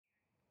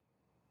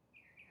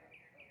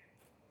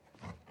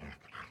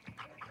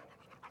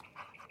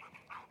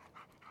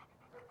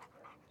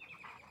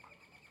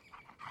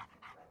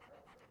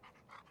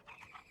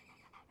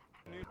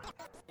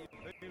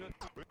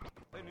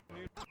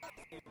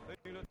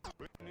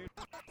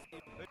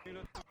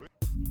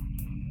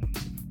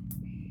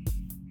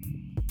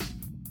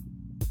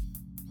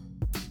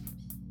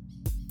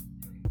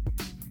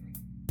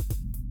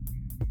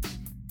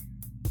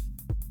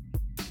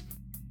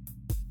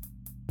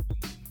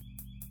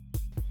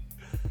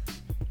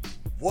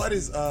What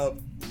is up?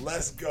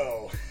 Let's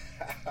go.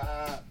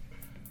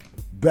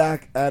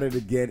 Back at it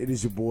again. It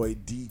is your boy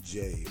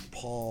DJ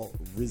Paul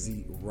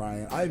Rizzy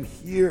Ryan. I'm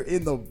here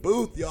in the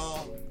booth,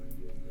 y'all.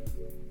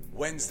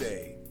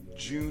 Wednesday,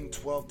 June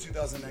 12th,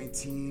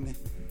 2019.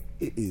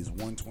 It is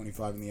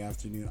 1:25 in the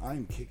afternoon.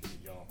 I'm kicking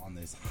it, y'all, on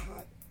this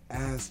hot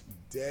ass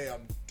day.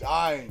 I'm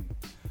dying.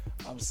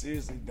 I'm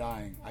seriously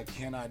dying. I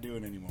cannot do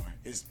it anymore.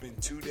 It's been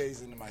 2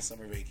 days into my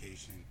summer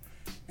vacation,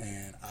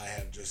 and I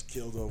have just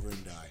killed over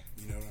and died.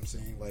 You know what I'm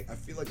saying? Like, I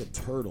feel like a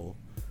turtle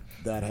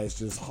that has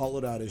just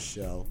hollowed out his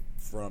shell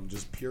from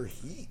just pure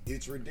heat.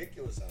 It's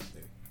ridiculous out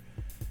there.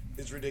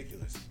 It's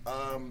ridiculous.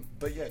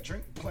 But yeah,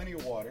 drink plenty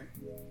of water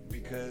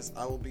because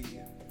I will be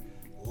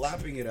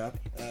lapping it up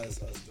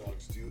as us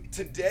dogs do.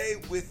 Today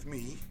with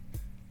me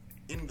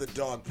in the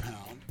dog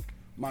pound,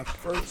 my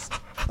first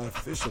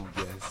official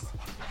guest,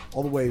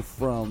 all the way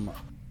from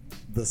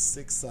the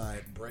 6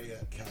 Side, Brea,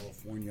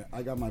 California.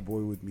 I got my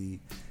boy with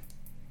me,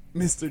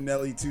 Mr.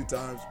 Nelly 2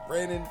 times.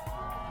 Brandon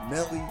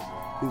Nelly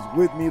is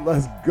with me.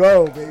 Let's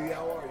go, baby.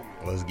 How are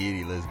you? Let's get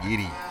it. Let's get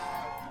it.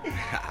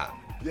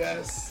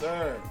 Yes,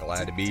 sir.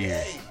 Glad to be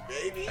here.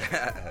 Baby.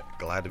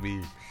 Glad to be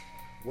here.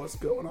 What's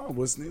going on?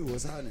 What's new?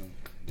 What's happening?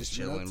 Just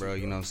chilling, bro.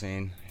 You know what I'm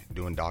saying?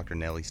 Doing Dr.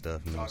 Nelly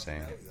stuff. You know what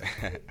I'm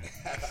saying?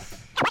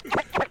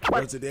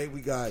 Bro, today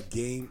we got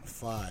Game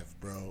 5,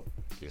 bro.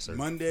 Yes, sir.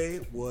 Monday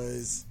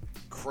was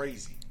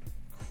crazy.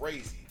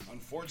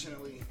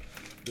 Unfortunately,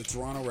 the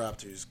Toronto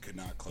Raptors could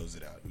not close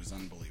it out. It was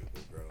unbelievable,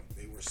 bro.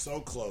 They were so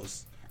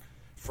close.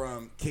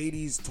 From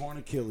KD's torn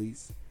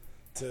Achilles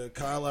to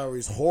Kyle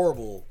Lowry's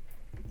horrible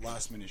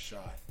last-minute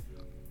shot.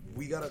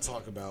 We got to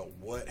talk about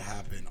what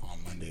happened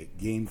on Monday.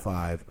 Game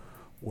 5,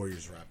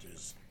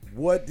 Warriors-Raptors.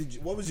 What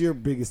was your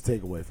biggest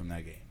takeaway from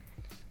that game?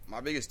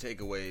 My biggest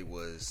takeaway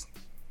was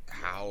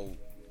how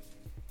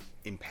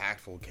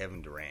impactful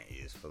Kevin Durant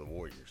is for the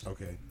Warriors.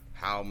 Okay.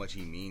 How much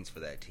he means for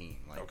that team.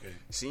 Like, okay.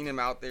 Seeing him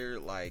out there,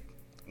 like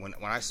when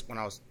I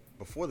was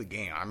before the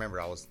game, I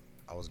remember I was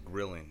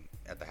grilling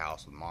at the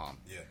house with Mom.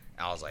 Yeah.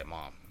 And I was like,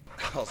 Mom,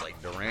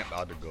 Durant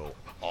about to go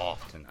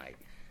off tonight.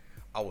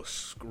 I was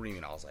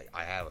screaming. I was like,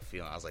 I have a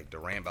feeling. I was like,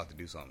 Durant about to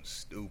do something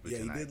stupid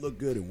tonight. Yeah, he did look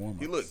good in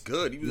warm-ups. He looked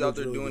good. He was out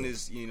there really doing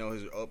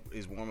good.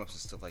 his warm-ups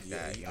and stuff like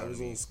that. You know I was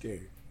what a little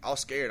scared. I was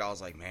scared. I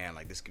was like, man,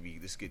 like this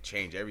could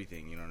change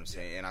everything. You know what I'm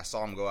saying? And I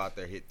saw him go out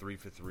there, hit 3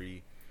 for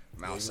 3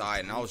 from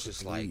outside, and I was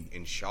just like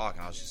in shock.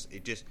 And I was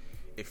just,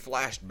 it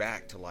flashed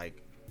back to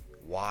like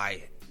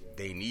why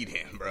they need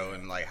him, bro,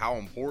 and like how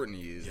important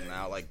he is and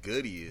how like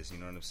good he is. You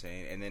know what I'm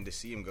saying? And then to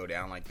see him go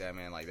down like that,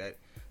 man, like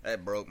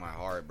that broke my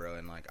heart, bro.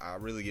 And like I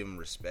really give him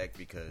respect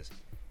because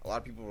a lot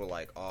of people were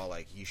like, oh,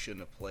 like he shouldn't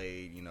have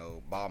played. You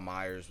know, Bob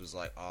Myers was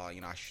like, oh, you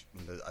know,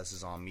 this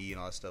is on me and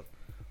all that stuff.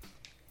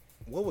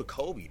 What would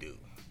Kobe do?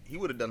 He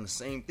would have done the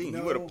same thing.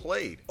 He would have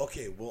played.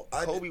 Okay, well,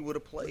 Kobe would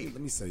have played.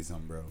 Let me say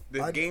something, bro.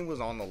 The game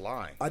was on the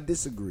line. I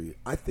disagree.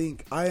 I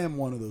think I am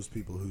one of those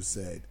people who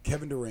said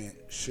Kevin Durant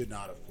should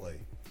not have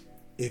played.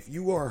 If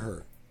you are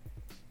hurt,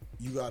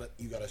 you gotta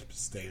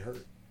stay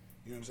hurt.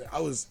 You know what I'm saying?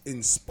 I was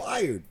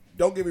inspired.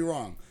 Don't get me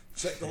wrong.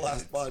 Check the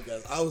last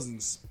podcast. I was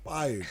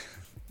inspired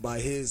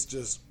by his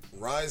just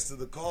rise to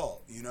the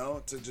call. You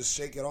know, to just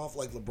shake it off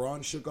like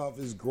LeBron shook off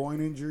his groin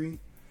injury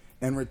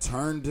and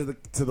returned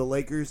to the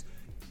Lakers.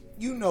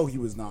 You know he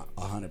was not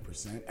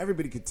 100%.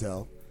 Everybody could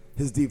tell.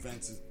 His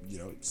defense is,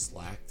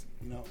 slacked.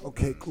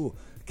 Okay, cool.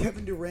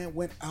 Kevin Durant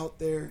went out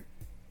there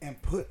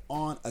and put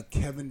on a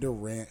Kevin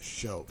Durant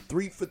show.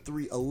 3 for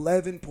 3,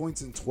 11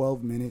 points in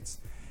 12 minutes.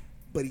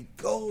 But he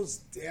goes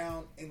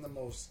down in the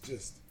most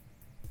just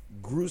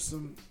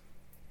gruesome,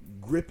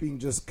 gripping,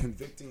 just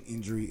convicting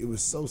injury. It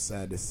was so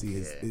sad to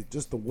see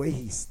just the way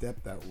he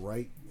stepped that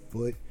right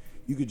foot.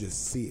 You could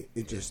just see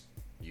it.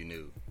 You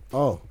knew.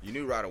 Oh, you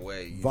knew right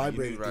away.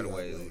 Vibrated you knew right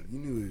away. You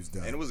knew he was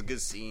done. And it was a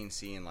good scene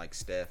seeing like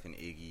Steph and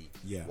Iggy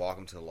walk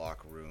him to the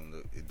locker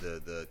room.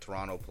 The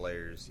Toronto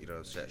players,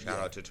 shout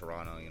out to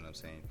Toronto. You know what I'm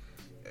saying?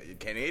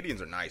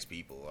 Canadians are nice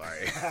people, all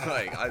right.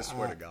 Like I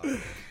swear to God,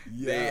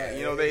 they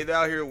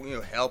out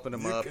here, helping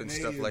them up and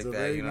stuff like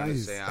that. You know what I'm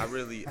saying?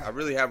 I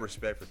really have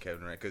respect for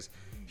Kevin Durant because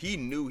he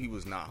knew he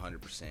was not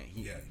 100%.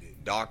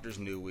 Doctors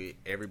knew it.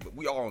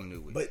 We all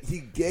knew it. But he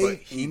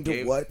gave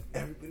into what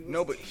everybody was.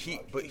 No, but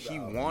he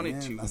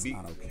wanted to. That's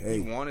not okay. He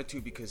wanted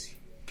to because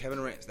Kevin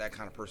Durant's that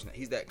kind of person.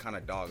 He's that kind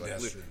of dog. Like,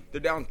 That's true.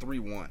 They're down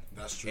 3-1.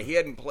 That's true. And he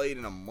hadn't played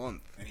in a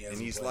month. And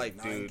he's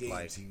like, dude,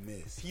 like he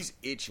missed. He's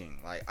itching.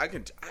 Like I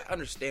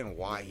understand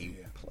why he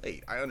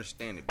played. I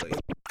understand it, but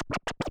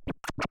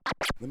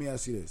let me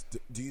ask you this: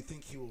 do you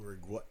think he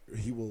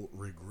will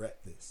regret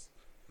this?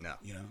 No.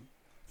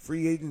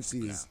 Free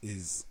agency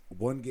is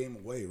one game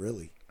away,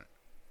 really.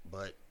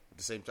 But at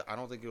the same time, I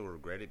don't think he'll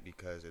regret it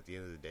because at the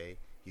end of the day,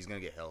 he's gonna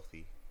get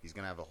healthy. He's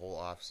gonna have a whole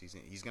off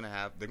season.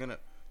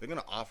 They're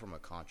gonna offer him a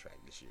contract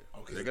this year.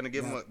 Okay. They're gonna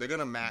give him. They're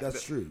gonna match.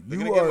 That's true.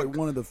 You are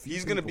one of the few.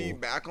 He's gonna be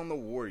back on the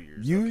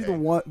Warriors.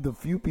 You're the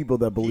few people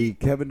that believe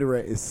Kevin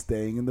Durant is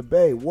staying in the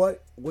Bay.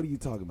 What are you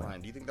talking about? Brian,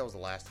 do you think that was the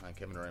last time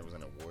Kevin Durant was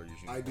in a Warriors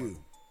uniform? I do.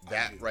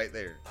 Right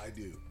there. I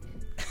do.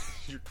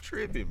 You're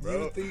tripping,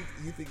 bro.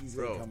 You think he's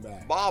gonna come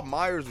back? Bob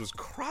Myers was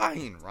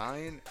crying,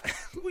 Ryan.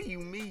 What do you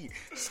mean?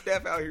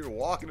 Steph out here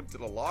walking up to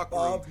the locker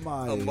room,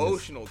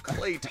 emotional.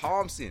 Klay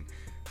Thompson,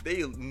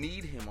 they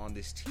need him on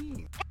this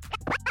team.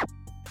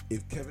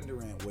 If Kevin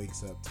Durant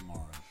wakes up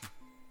tomorrow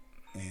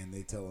and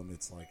they tell him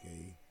it's like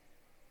a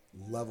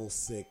level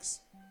 6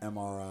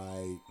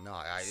 MRI,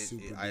 no,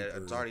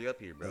 it's already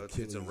up here, bro.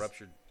 It's a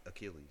ruptured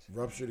Achilles.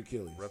 Ruptured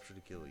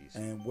Achilles.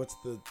 And what's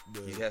the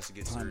he has to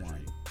get timeline?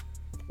 surgery.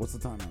 What's the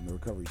timeline? The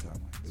recovery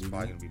timeline? It's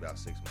probably gonna be about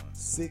 6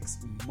 months. 6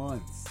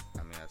 months.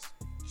 I mean, that's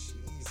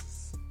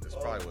Jesus. That's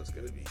probably what it's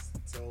gonna be.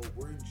 So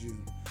we're in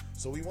June.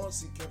 So we won't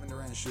see Kevin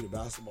Durant shoot a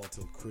basketball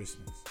till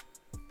Christmas.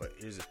 But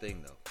here's the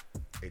thing, though.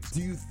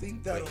 Do you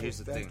think that'll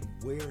affect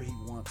where he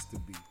wants to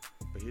be?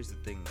 But here's the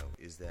thing, though,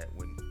 is that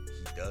when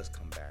he does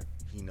come back,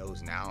 he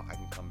knows now I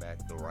can come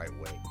back the right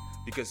way.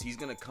 Because he's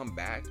going to come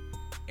back,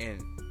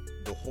 and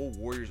the whole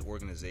Warriors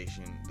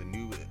organization, the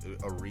new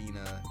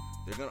arena,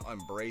 they're going to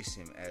embrace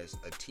him as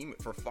a team.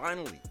 For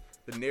finally,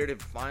 the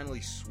narrative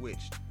finally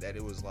switched that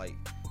it was like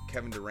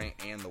Kevin Durant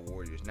and the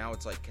Warriors. Now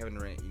it's like Kevin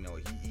Durant,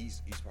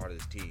 he's part of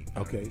this team.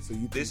 Okay, so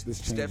you think this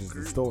changes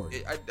the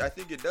story? I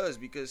think it does,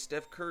 because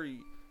Steph Curry,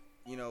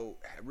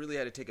 really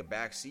had to take a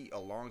back seat a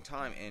long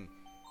time, and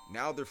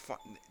now they're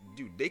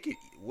dude. They could.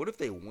 What if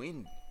they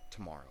win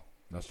tomorrow?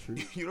 That's true.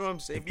 You know what I'm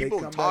saying? If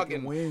people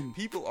talking. win,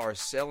 people are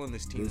selling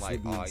this team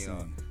like, they're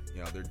done. You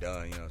know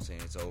what I'm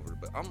saying? It's over.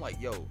 But I'm like,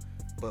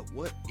 but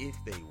what if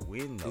they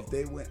win though? If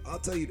they win, I'll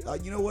tell you.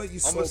 You know what? You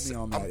sold me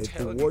on that. If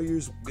the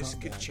Warriors, this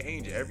could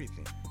change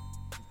everything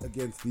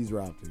against these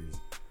Raptors.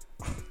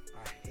 I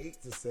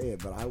hate to say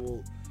it, but I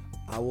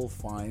will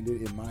find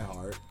it in my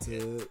heart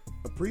to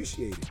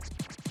appreciate it.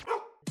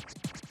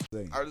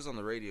 I was on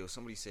the radio.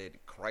 Somebody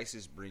said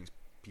crisis brings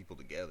people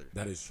together.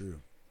 That is true.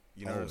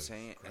 You know what I'm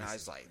saying? And I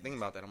was like thinking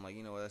about that. I'm like,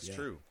 that's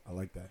true. I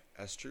like that.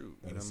 That's true.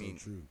 That is so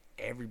true.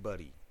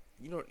 Everybody.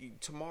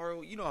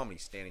 Tomorrow, you know how many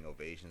standing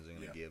ovations they're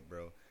gonna give,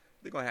 bro.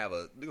 They're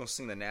gonna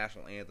sing the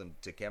national anthem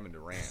to Kevin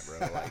Durant, bro.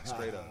 Like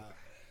straight up.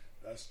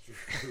 That's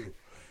true.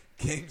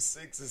 Game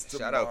 6 is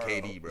tomorrow. Shout out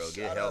KD, bro.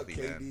 Get healthy,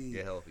 man.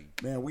 Get healthy.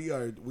 Man, we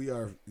are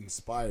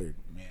inspired,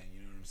 man. You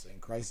know what I'm saying?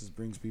 Crisis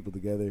brings people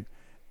together,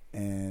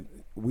 and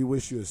we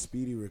wish you a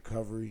speedy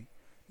recovery.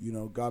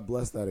 God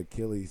bless that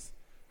Achilles.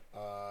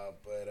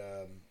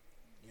 But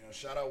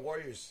shout out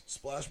Warriors,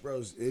 Splash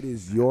Bros. It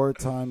is your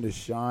time to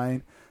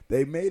shine.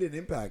 They made an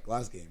impact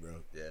last game, bro.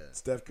 Yeah.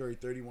 Steph Curry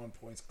 31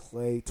 points,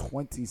 Klay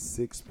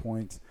 26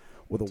 points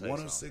with a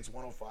 106-105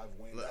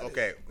 win.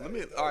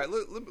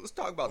 Let's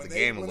talk about the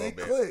game a little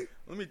bit.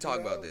 Let me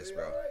talk about this,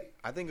 bro. Right.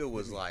 I think it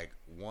was like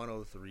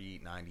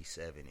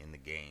 103-97 in the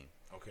game.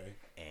 Okay.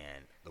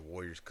 And the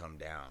Warriors come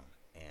down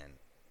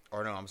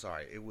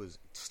it was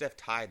Steph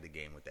tied the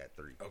game with that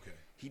 3. Okay.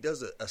 He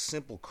does a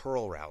simple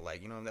curl route,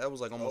 that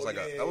was like almost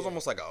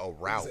almost like a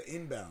route. It was an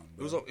inbound.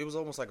 Bro. It was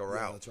almost like a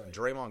route. Yeah, that's right.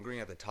 Draymond Green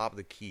at the top of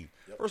the key.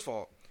 Yep. First of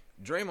all,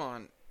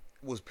 Draymond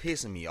was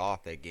pissing me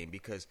off that game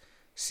because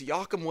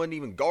Siakam wasn't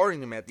even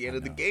guarding him at the end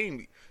of the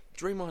game.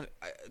 Draymond,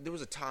 there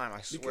was a time,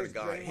 I swear to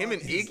God, him and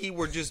Iggy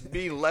were just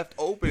being left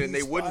open and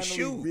they wouldn't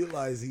shoot.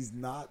 Realize he's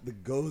not the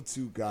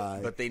go-to guy.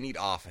 But they need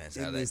offense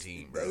out of that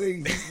team, bro.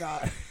 He's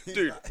not.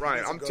 Dude,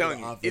 Ryan, I'm telling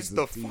you, it's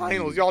the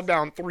finals. Y'all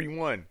down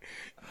 3-1.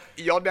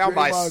 Y'all down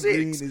by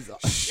 6.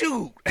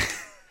 Shoot.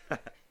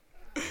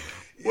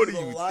 What are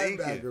you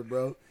thinking,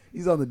 bro?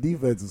 He's on the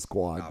defensive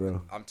squad,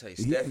 bro. I'm telling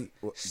you,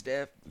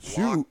 Steph,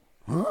 shoot,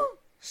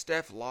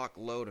 Steph lock,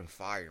 load, and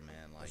fire,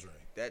 man. Like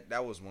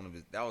that was one of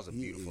his. That was a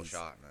beautiful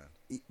shot,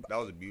 man. That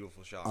was a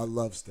beautiful shot. I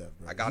love Steph,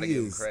 bro. I gotta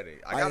give him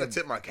credit. I gotta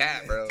tip my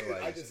cap, bro. Dude,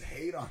 I just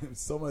hate on him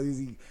so much.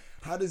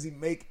 How does he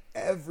make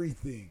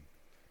everything?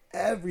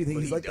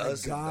 He's like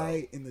that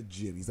guy in the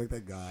gym. He's like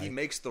that guy. He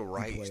makes the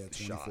right play at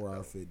shot.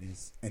 24-hour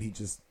fitness, and he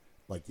just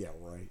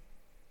right.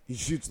 He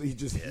shoots. He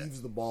just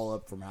heaves the ball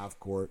up from half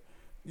court.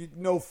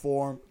 No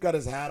form. Got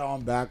his hat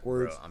on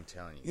backwards. Bro, I'm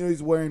telling you.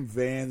 He's wearing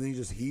Vans, and he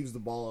just heaves the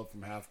ball up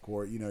from half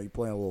court. You're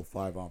playing a little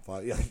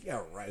 5-on-5.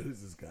 Yeah, right.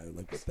 Who's this guy?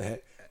 Like, what the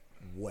heck?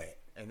 Wet.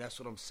 And that's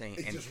what I'm saying.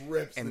 It just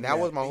rips. And that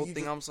was my whole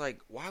thing. I was like,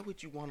 why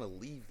would you want to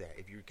leave that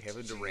if you're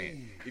Kevin Durant?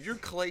 If you're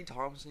Klay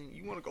Thompson,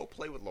 you want to go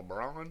play with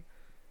LeBron?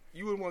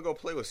 You wouldn't want to go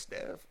play with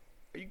Steph?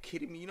 Are you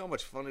kidding me? You know how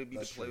much fun it'd be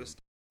to play with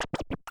Steph?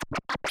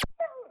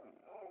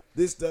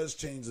 This does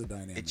change the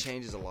dynamic. It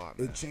changes a lot,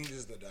 man. It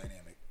changes the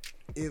dynamic.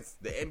 If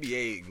the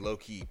NBA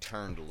low-key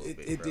turned a little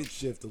bit, it did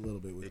shift a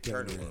little bit with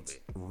Kevin Durant's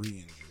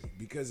re-injury.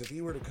 Because if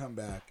he were to come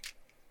back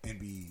and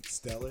be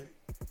stellar,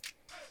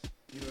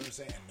 you know what I'm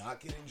saying, and not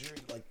get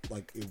injured,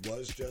 like it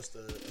was just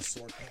a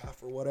sore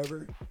calf or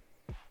whatever,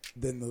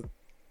 then the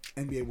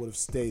NBA would have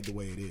stayed the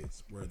way it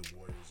is, where the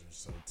Warriors are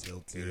so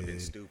tilted. It would have been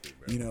stupid,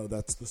 bro.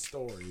 That's the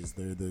story. Is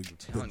they're the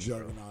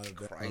juggernaut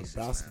of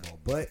basketball.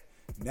 Man. But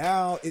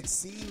now it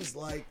seems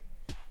like,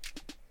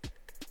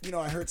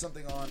 I heard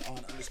something on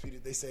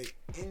Undisputed. They say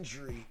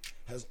injury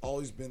has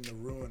always been the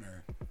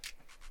ruiner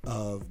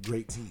of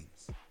great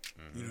teams.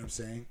 Mm-hmm. You know what I'm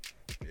saying?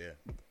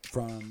 Yeah.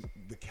 From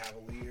the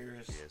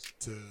Cavaliers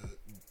to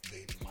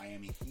the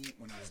Miami Heat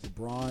when it was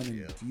LeBron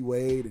and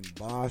D-Wade and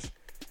Bosh,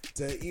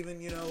 to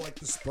even, like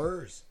the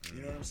Spurs.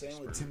 You know what I'm saying?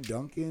 With Tim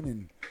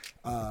Duncan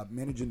and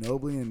Manu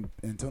Ginobili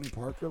and Tony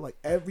Parker. Like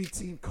every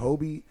team,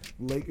 Kobe,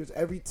 Lakers,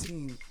 every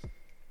team,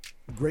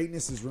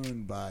 greatness is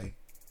ruined by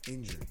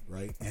injury,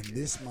 right? And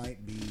this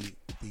might be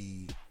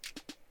the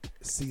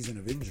season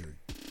of injury.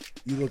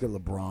 You look at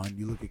LeBron,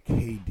 you look at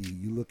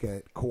KD, you look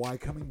at Kawhi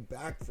coming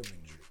back from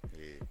injury.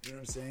 You know what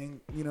I'm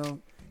saying?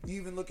 You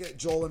even look at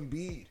Joel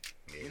Embiid,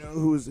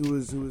 who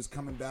was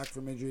coming back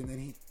from injury, and then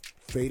he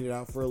faded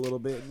out for a little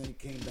bit, and then he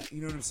came back.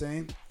 You know what I'm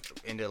saying?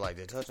 And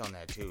to touch on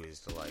that too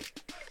is to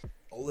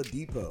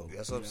Oladipo.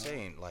 That's what I'm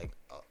saying.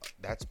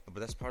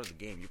 That's part of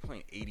the game. You're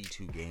playing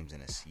 82 games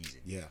in a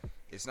season. Yeah.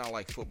 It's not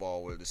like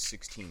football where there's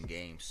 16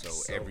 games,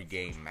 so every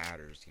game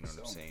matters. You know what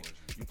I'm saying?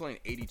 You're playing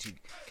 82.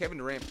 Kevin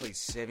Durant played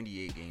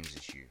 78 games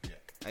this year. Yeah.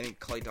 I think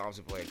Klay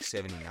Thompson played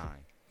 79.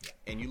 Yeah.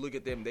 And you look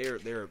at them, they're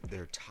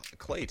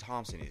Klay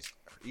Thompson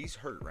he's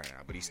hurt right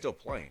now, but he's still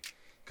playing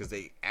because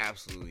they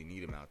absolutely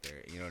need him out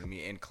there. You know what I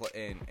mean? And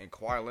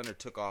Kawhi Leonard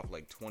took off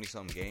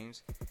 20-something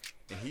games,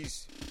 and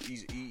he's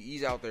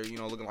out there,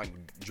 looking like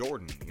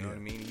Jordan. You know what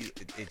I mean?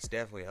 It's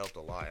definitely helped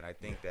a lot, and I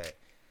think that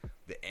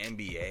the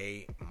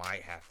NBA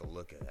might have to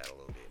look at that a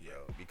little bit,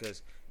 bro,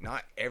 because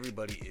not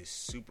everybody is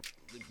super.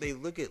 They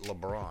look at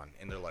LeBron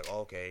and they're like,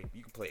 oh, okay,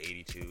 you can play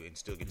 82 and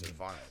still get to the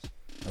finals.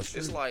 That's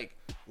it's true. Like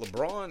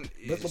LeBron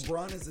is. But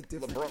LeBron is a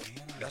different.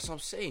 That's what I'm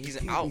saying. He's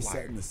an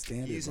outlier.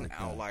 He's an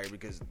outlier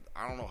because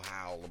I don't know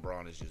how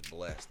LeBron is just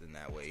blessed in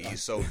that way.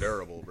 He's so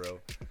durable, bro.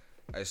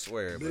 I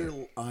swear,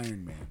 little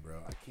Iron Man, bro.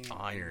 I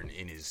can't. Iron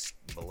in his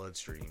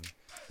bloodstream.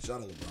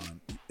 Shout out LeBron.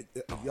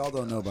 If y'all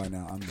don't know by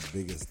now, I'm the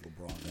biggest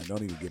LeBron fan.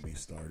 Don't even get me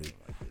started.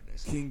 Oh, my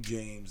goodness. King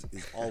James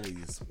is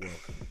always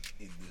welcome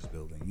in this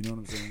building. You know what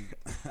I'm saying?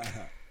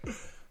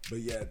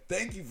 But yeah,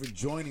 thank you for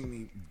joining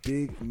me,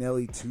 Big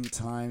Nelly 2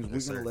 times.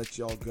 Yes, We're going to let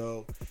y'all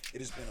go.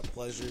 It has been a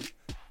pleasure.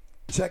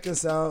 Check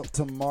us out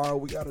tomorrow.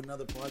 We got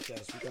another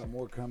podcast. We got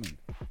more coming.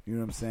 You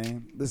know what I'm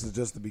saying? This is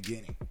just the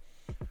beginning.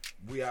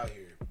 We out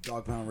here.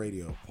 Dog Pound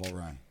Radio, Paul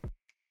Ryan.